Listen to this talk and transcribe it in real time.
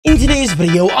today's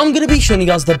video, I'm going to be showing you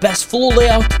guys the best floor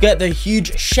layout to get the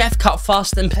huge Chef Cat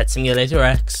Fast in Pet Simulator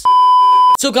X.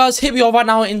 So guys, here we are right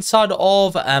now inside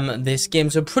of this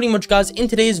game. So pretty much guys, in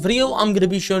today's video, I'm going to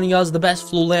be showing you guys the best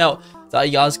floor layout that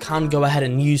you guys can go ahead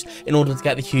and use in order to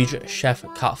get the huge Chef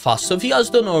Cat Fast. So if you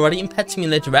guys don't know already, in Pet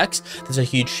Simulator X, there's a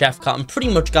huge Chef Cat, and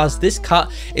pretty much guys, this cat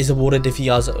is awarded if you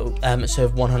guys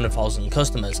serve 100,000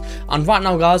 customers. And right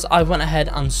now guys, I went ahead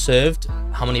and served,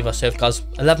 how many have I served guys?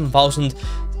 11,000.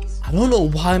 I don't know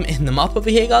why I'm in the map over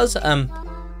here guys.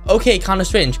 Okay, kind of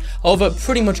strange. However,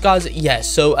 pretty much guys, yes.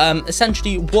 So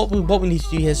essentially what we need to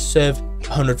do here is serve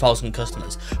 100,000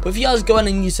 customers. But if you guys go in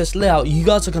and use this layout, you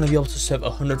guys are going to be able to serve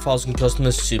 100,000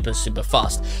 customers super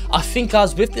fast. I think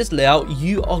guys, with this layout,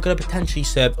 you are going to potentially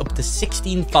serve up to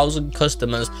 16,000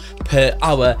 customers per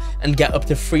hour and get up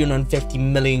to 350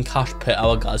 million cash per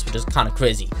hour guys, which is kind of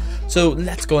crazy. So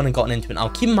let's go in and get into it now.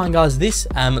 Keep in mind guys, this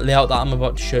layout that I'm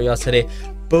about to show you guys today,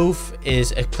 both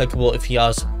is applicable if you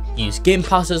guys use game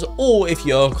passes or if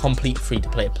you're a complete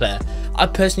free-to-play player. I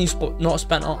personally not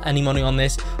spent any money on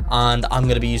this, and I'm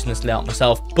going to be using this layout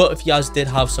myself, but if you guys did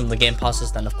have some of the game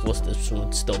passes, then of course this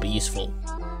would still be useful.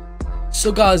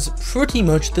 So guys, pretty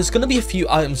much there's going to be a few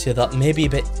items here that may be a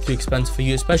bit too expensive for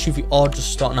you, especially if you are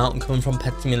just starting out and coming from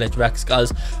Pet Simulator X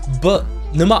guys. But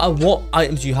no matter what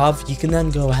items you have, you can then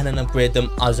go ahead and upgrade them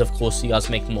as of course you guys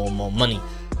make more and more money.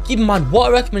 Keep in mind, what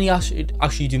I recommend you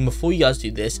actually do before you guys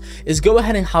do this is go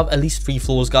ahead and have at least 3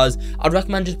 floors guys. I'd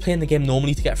recommend just playing the game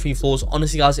normally to get 3 floors.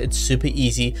 Honestly guys, it's super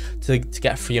easy to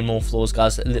get 3 and more floors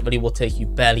guys. It literally will take you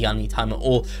barely any time at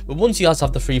all. But once you guys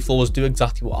have the 3 floors, do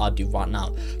exactly what I do right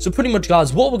now. So pretty much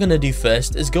guys, what we're going to do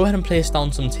first is go ahead and place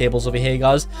down some tables over here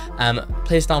guys.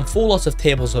 Place down 4 lots of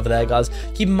tables over there guys.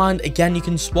 Keep in mind, again, you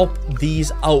can swap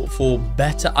these out for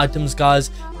better items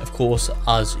guys, of course,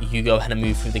 as you go ahead and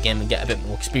move through the game and get a bit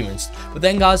more experienced. But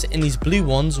then guys, in these blue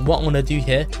ones, what I'm going to do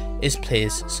here is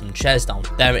place some chairs down.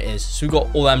 There it is. So we've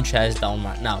got all them chairs down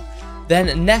right now.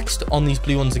 Then next on these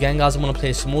blue ones again guys, I'm going to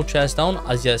place some more chairs down,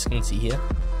 as you guys can see here.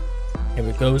 Here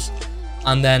it goes.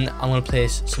 And then I'm going to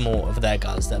place some more over there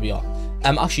guys. There we are.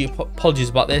 Actually, apologies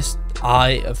about this.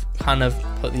 I have kind of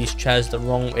put these chairs the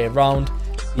wrong way around.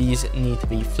 These need to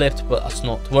be flipped, but that's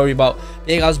not to worry about. But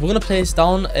yeah guys, we're going to place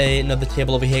down another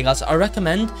table over here guys. I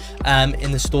recommend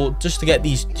in the store just to get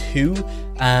these two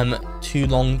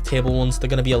long table ones. They're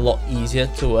going to be a lot easier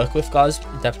to work with guys,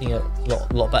 definitely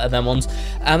a lot better than ones.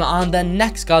 And then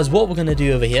next guys, what we're going to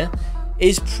do over here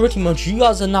is pretty much you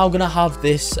guys are now going to have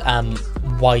this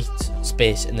white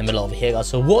space in the middle over here guys.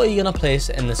 So what are you going to place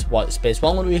in this white space?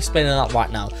 Well, I'm going to be explaining that right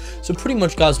now. So pretty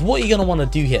much guys, what you're going to want to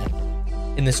do here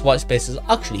in this white space is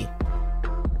actually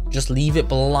just leave it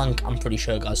blank, I'm pretty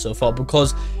sure guys, so far,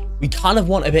 because we kind of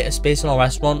want a bit of space in our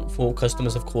restaurant for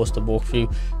customers of course to walk through.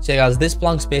 So yeah, guys, this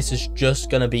blank space is just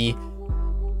gonna be,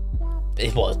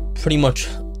 well, pretty much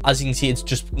as you can see, it's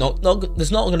just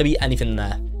there's not gonna be anything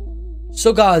there.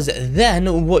 So guys,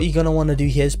 then what you're gonna want to do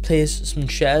here is place some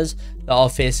chairs that are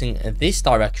facing this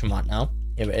direction right now.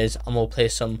 Here it is, and we'll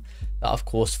place some that of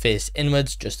course face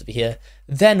inwards just over here.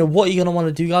 Then what you're going to want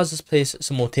to do guys is place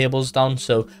some more tables down.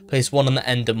 So place one on the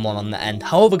end and one on the end.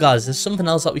 However guys, there's something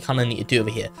else that we kind of need to do over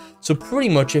here. So pretty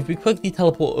much if we quickly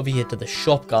teleport over here to the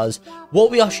shop guys, what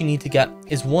we actually need to get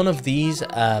is one of these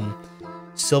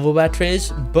silverware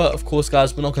trays. But of course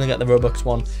guys, we're not going to get the Robux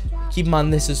one. Keep in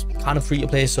mind, this is kind of free to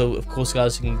play, so of course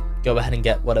guys, you can go ahead and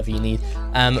get whatever you need.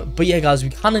 But yeah guys, we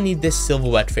kind of need this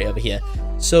silverware tray over here.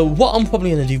 So what I'm probably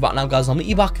going to do right now guys, I'll meet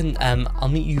you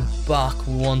back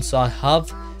once I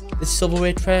have this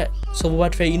silverware tray.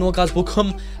 You know what guys, we'll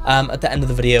come at the end of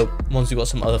the video once we've got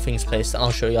some other things placed, and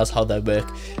I'll show you guys how they work.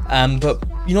 But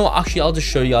you know what, actually I'll just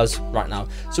show you guys right now.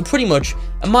 So pretty much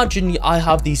imagine I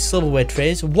have these silverware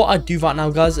trays. What I do right now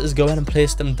guys is go ahead and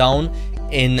place them down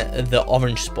in the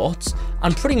orange spots,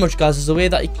 and pretty much guys, there's a way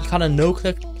that you can kind of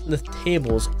no-click the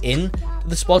tables in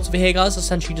the spots over here guys.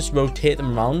 Essentially just rotate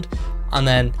them around, and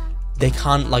then they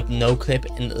can't like no-clip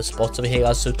into the spots over here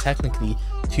guys. So technically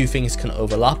 2 things can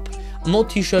overlap. I'm not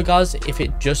too sure guys if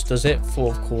it just does it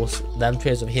for of course them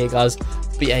trays over here guys,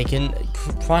 but yeah, you can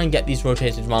try and get these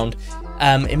rotated around.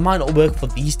 It might not work for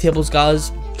these tables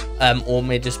guys, or it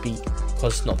may just be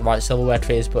because it's not the right silverware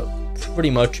trays, but pretty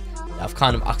much I've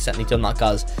kind of accidentally done that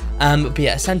guys. But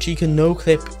yeah, essentially you can no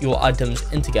clip your items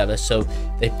in together, so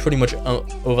they pretty much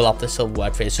overlap the silverware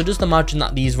trays. So just imagine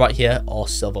that these right here are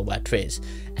silverware trays.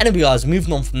 Anyway guys,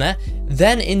 moving on from there,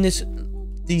 then in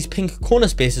these pink corner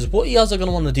spaces, what you guys are going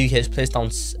to want to do here is place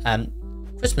down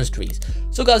Christmas trees.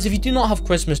 So guys, if you do not have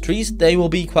Christmas trees, they will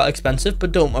be quite expensive,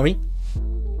 but don't worry,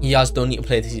 You guys don't need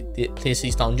to place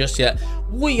these down just yet.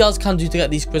 What you guys can do to get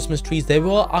these Christmas trees, they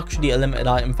were actually a limited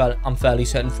item, I'm fairly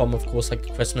certain, from, of course, like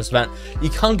a Christmas event.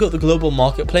 You can go to the global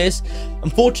marketplace.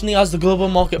 Unfortunately, as the global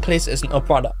marketplace isn't up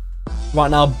right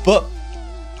now, but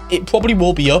it probably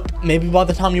will be up maybe by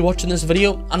the time you're watching this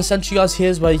video. And essentially, guys,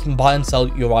 here's where you can buy and sell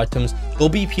your items. There'll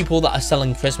be people that are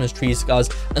selling Christmas trees, guys,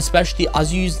 and especially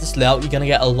as you use this layout, you're going to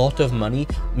get a lot of money,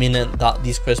 meaning that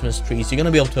these Christmas trees, you're going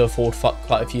to be able to afford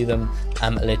quite a few of them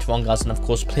later on, guys, and of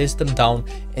course place them down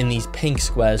in these pink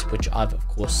squares, which I've of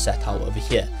course set out over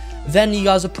here. Then you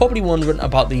guys are probably wondering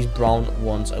about these brown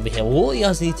ones over here. Well, what you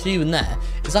guys need to do in there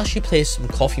is actually place some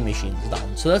coffee machines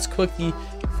down. So let's quickly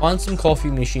find some coffee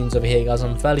machines over here, guys.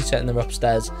 I'm fairly certain they're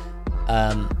upstairs.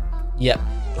 Yep.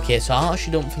 Okay, so I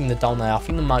actually don't think they're down there. I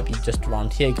think they might be just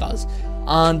around here, guys.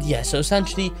 And yeah, so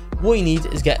essentially what you need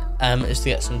is to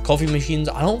get some coffee machines.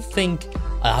 I don't think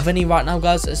I have any right now,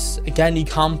 guys. Again, you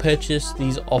can purchase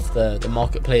these off the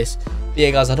marketplace. But yeah,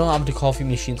 guys, I don't have the coffee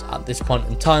machines at this point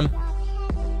in time,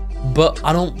 but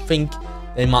I don't think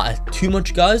they matter too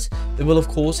much, guys. They will of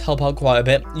course help out quite a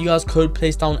bit. You guys could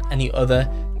place down any other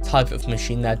type of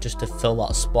machine there just to fill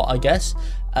that spot, I guess.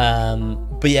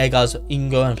 But yeah, guys, you can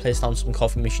go and place down some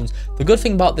coffee machines. The good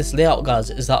thing about this layout, guys,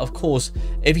 is that of course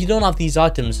if you don't have these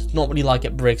items, it's not really like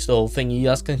it breaks the whole thing. You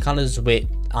guys can kind of just wait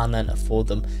and then afford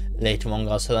them later on,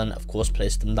 guys, so then of course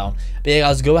place them down. But yeah,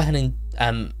 guys, go ahead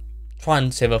and try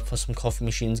and save up for some coffee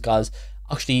machines, guys.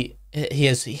 Actually,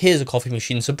 here's a coffee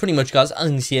machine. So pretty much, guys, as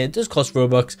you can see, it does cost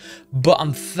Robux, but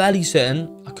I'm fairly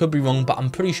certain, I could be wrong, but I'm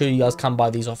pretty sure you guys can buy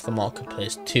these off the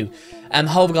marketplace too.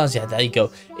 However, guys, yeah, there you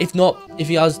go. If not, if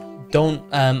you guys don't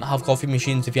have coffee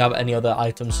machines, if you have any other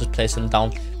items, just place them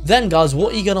down. Then, guys,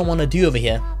 what you're gonna want to do over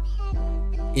here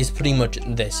is pretty much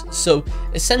this. So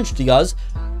essentially, guys,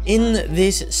 in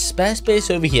this spare space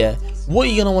over here, what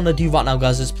you're gonna want to do right now,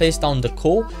 guys, is place down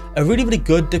decor. A really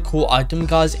good decor item,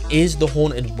 guys, is the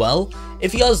haunted well.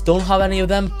 If you guys don't have any of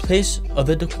them, place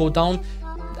other decor down,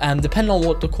 and depending on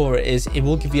what decor it is, it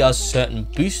will give you guys certain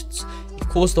boosts. Of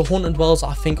course, the haunted wells,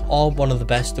 I think, are one of the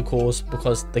best decors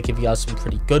because they give you guys some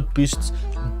pretty good boosts.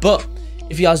 But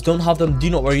if you guys don't have them,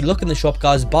 do not worry. Look in the shop,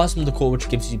 guys, buy some decor which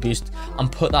gives you boost,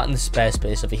 and put that in the spare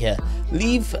space over here.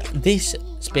 Leave this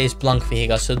space blank for here,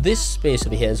 guys. So this space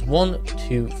over here is 1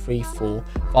 2 3 4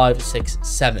 5 6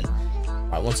 7.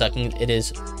 Right, 1 second. It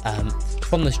is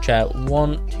from this chair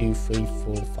 1 2 3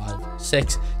 4 5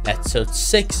 6. So it's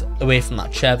 6 away from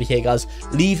that chair over here, guys.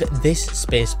 Leave this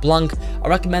space blank. I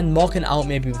recommend marking out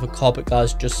maybe with a carpet,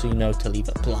 guys, just so you know to leave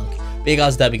it blank. But yeah,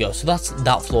 guys, there we go. So that's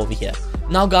that floor over here.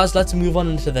 Now, guys, let's move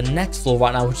on into the next floor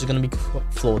right now, which is going to be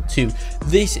floor 2.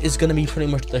 This is going to be pretty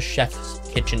much the chef's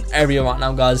kitchen area right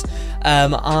now, guys.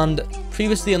 And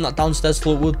previously on that downstairs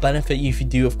floor, it would benefit you if you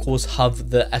do, of course, have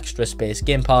the extra space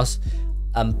Game Pass.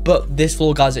 But this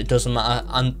floor, guys, it doesn't matter,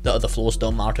 and the other floors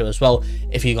don't matter as well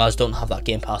if you guys don't have that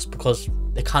Game Pass, because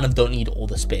they kind of don't need all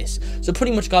the space. So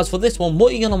pretty much, guys, for this one,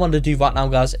 what you're going to want to do right now,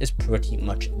 guys, is pretty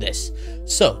much this.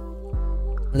 So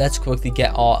let's quickly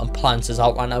get our appliances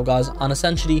out right now, guys. And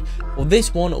essentially for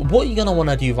this one, what you're going to want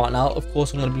to do right now, of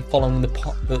course, I'm going to be following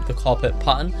the carpet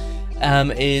pattern,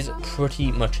 is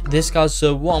pretty much this, guys.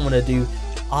 So what I'm going to do,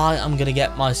 I am going to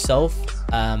get myself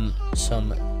some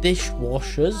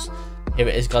dishwashers. Here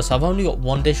it is, guys. So I've only got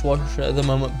one dishwasher at the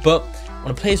moment, but I'm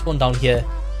going to place one down here.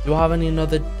 Do I have any more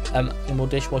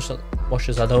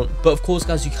dishwashers? I don't. But of course,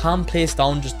 guys, you can place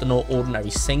down just an ordinary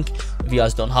sink if you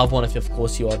guys don't have one, if of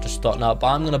course you are just starting out. But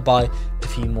I'm going to buy a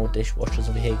few more dishwashers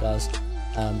over here, guys.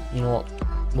 You know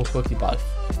what, we'll quickly buy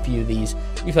a few of these.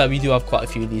 To be fair, we do have quite a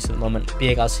few of these at the moment. But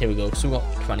yeah, guys, here we go. So we've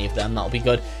got 20 of them. That'll be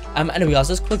good. Anyway, guys,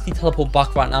 let's quickly teleport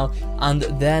back right now, and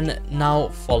then now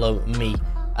follow me.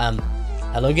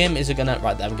 Hello, game. Is it gonna?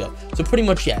 Right, there we go. So pretty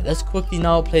much, yeah, let's quickly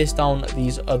now place down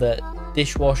these other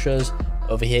dishwashers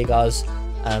over here, guys.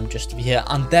 Just over here,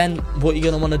 and then what you're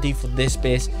gonna want to do for this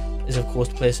space is, of course,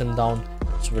 place them down.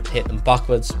 So rotate them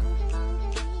backwards.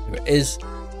 Here it is.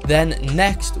 Then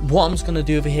next, what I'm just gonna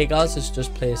do over here, guys, is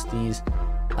just place these,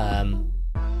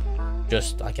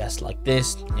 just I guess like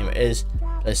this. Here it is.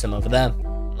 Place them over there.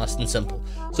 Nice and simple.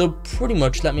 So pretty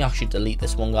much, let me actually delete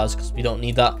this one, guys, because we don't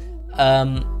need that.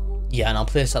 Yeah, and I'll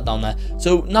place that down there.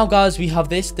 So now, guys, we have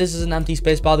this. This is an empty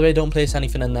space, by the way. Don't place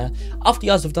anything in there. After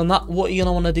you guys have done that, what you're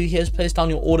going to want to do here is place down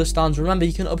your order stands. Remember,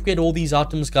 you can upgrade all these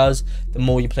items, guys. The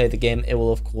more you play the game, it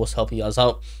will, of course, help you guys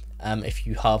out. If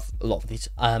you have a lot of these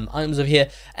items over here.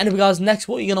 Anyway, guys, next,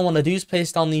 what you're going to want to do is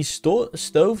place down these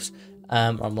stoves.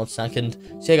 Right, 1 second.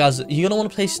 So, yeah, guys, you're going to want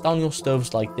to place down your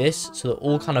stoves like this, so they're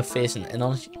all kind of facing in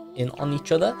on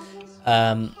each other.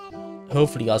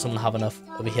 Hopefully, guys, I'm going to have enough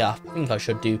over here. I think I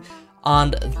should do.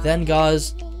 And then,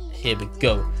 guys, here we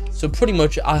go. So pretty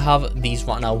much I have these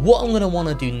right now. What I'm going to want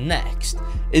to do next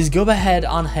is go ahead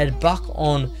and head back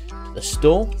on to the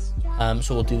store.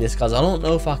 So we'll do this, guys. I don't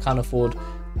know if I can afford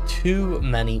too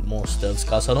many more stoves,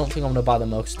 guys. I don't think I'm going to buy the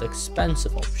most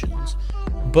expensive options,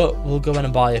 but we'll go in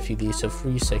and buy a few of these. So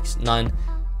 3, 6, 9.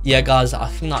 Yeah, guys, I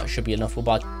think that should be enough. We'll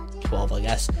buy 12, I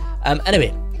guess.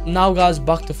 Anyway, now, guys,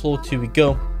 back to floor 2 we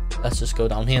go. Let's just go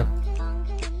down here.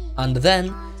 And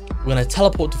then we're going to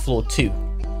teleport to floor 2.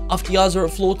 After you guys are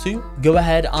at floor 2, go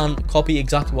ahead and copy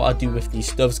exactly what I do with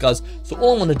these stoves, guys. So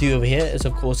all I'm going to do over here is,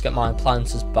 of course, get my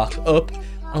appliances back up.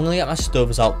 I'm going to get my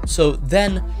stoves out. So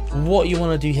then what you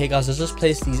want to do here, guys, is just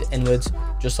place these inwards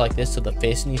just like this so they're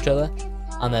facing each other.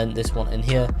 And then this one in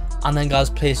here. And then, guys,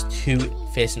 place 2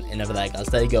 facing in over there, guys.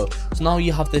 There you go. So now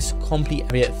you have this complete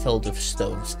area filled with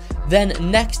stoves. Then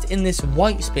next in this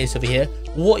white space over here,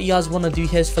 what you guys want to do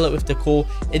here is fill it with decor.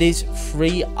 It is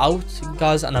free out,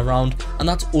 guys, and around. And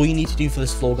that's all you need to do for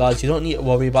this floor, guys. You don't need to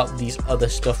worry about these other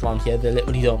stuff around here. They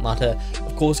literally don't matter.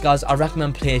 Of course, guys, I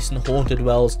recommend placing haunted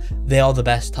wells. They are the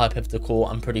best type of decor,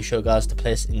 I'm pretty sure, guys, to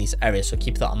place in these areas. So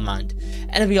keep that in mind.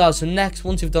 Anyway, guys, so next,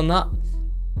 once you've done that,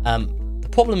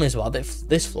 problem is about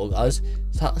this floor, guys,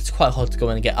 it's quite hard to go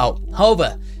in and get out.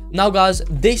 However, now, guys,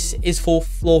 this is for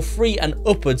floor 3 and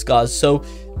upwards, guys. So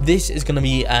this is going to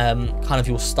be kind of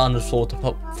your standard floor to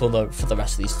put for the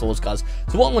rest of these floors, guys.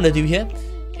 So what I'm going to do here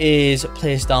is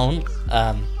place down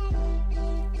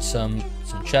some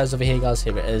chairs over here, guys.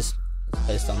 Here it is. Let's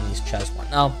place down these chairs right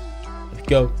now. There we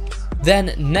go.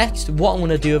 Then next, what I'm going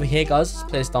to do over here, guys, is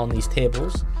place down these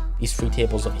tables, these 3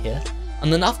 tables over here.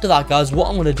 And then after that, guys, what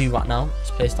I'm going to do right now is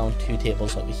place down 2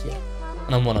 tables over here.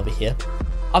 And then 1 over here.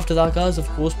 After that, guys, of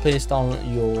course, place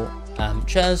down your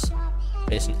chairs.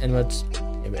 Facing inwards.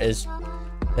 Here it is.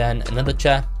 Then another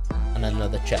chair. And then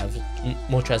another chair.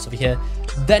 More chairs over here.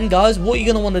 Then, guys, what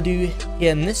you're going to want to do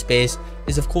here in this space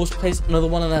is, of course, place another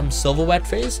one of them silverware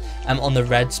trays on the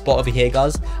red spot over here,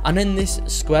 guys. And in this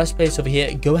square space over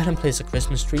here, go ahead and place a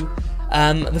Christmas tree.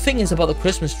 The thing is about the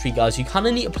Christmas tree, guys, you kind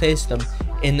of need to place them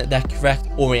in their correct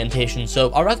orientation.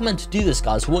 So I recommend to do this,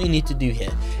 guys. What you need to do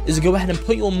here is go ahead and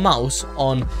put your mouse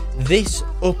on this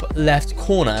up left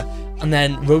corner and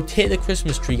then rotate the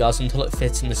Christmas tree, guys, until it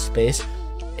fits in the space.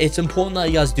 It's important that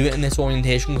you guys do it in this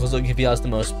orientation because it'll give you guys the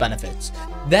most benefits.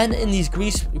 Then in these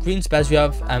green spaces,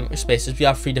 we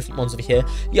have 3 different ones over here.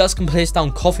 You guys can place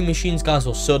down coffee machines, guys,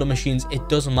 or soda machines. It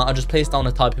doesn't matter. Just place down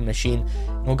a type of machine.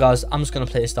 Well, guys, I'm just going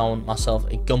to place down myself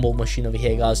a gumball machine over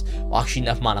here, guys. Well, actually,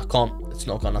 never mind, I can't. It's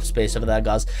not got enough space over there,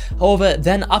 guys. However,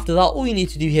 then after that, all you need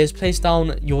to do here is place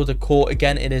down your decor.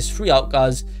 Again, it is free out,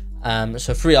 guys.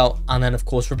 So 3 out, and then of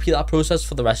course repeat that process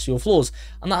for the rest of your floors.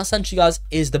 And that essentially, guys,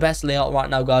 is the best layout right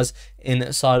now, guys,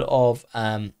 inside of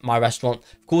my restaurant.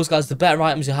 Of course, guys, the better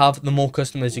items you have, the more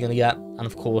customers you're going to get, and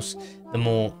of course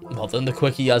the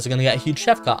quicker you guys are going to get a huge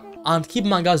chef cut. And keep in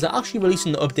mind, guys, they're actually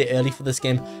releasing the update early for this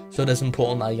game, so it is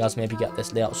important that you guys maybe get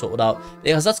this layout sorted out. But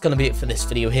yeah, guys, that's going to be it for this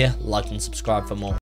video here. Like and subscribe for more.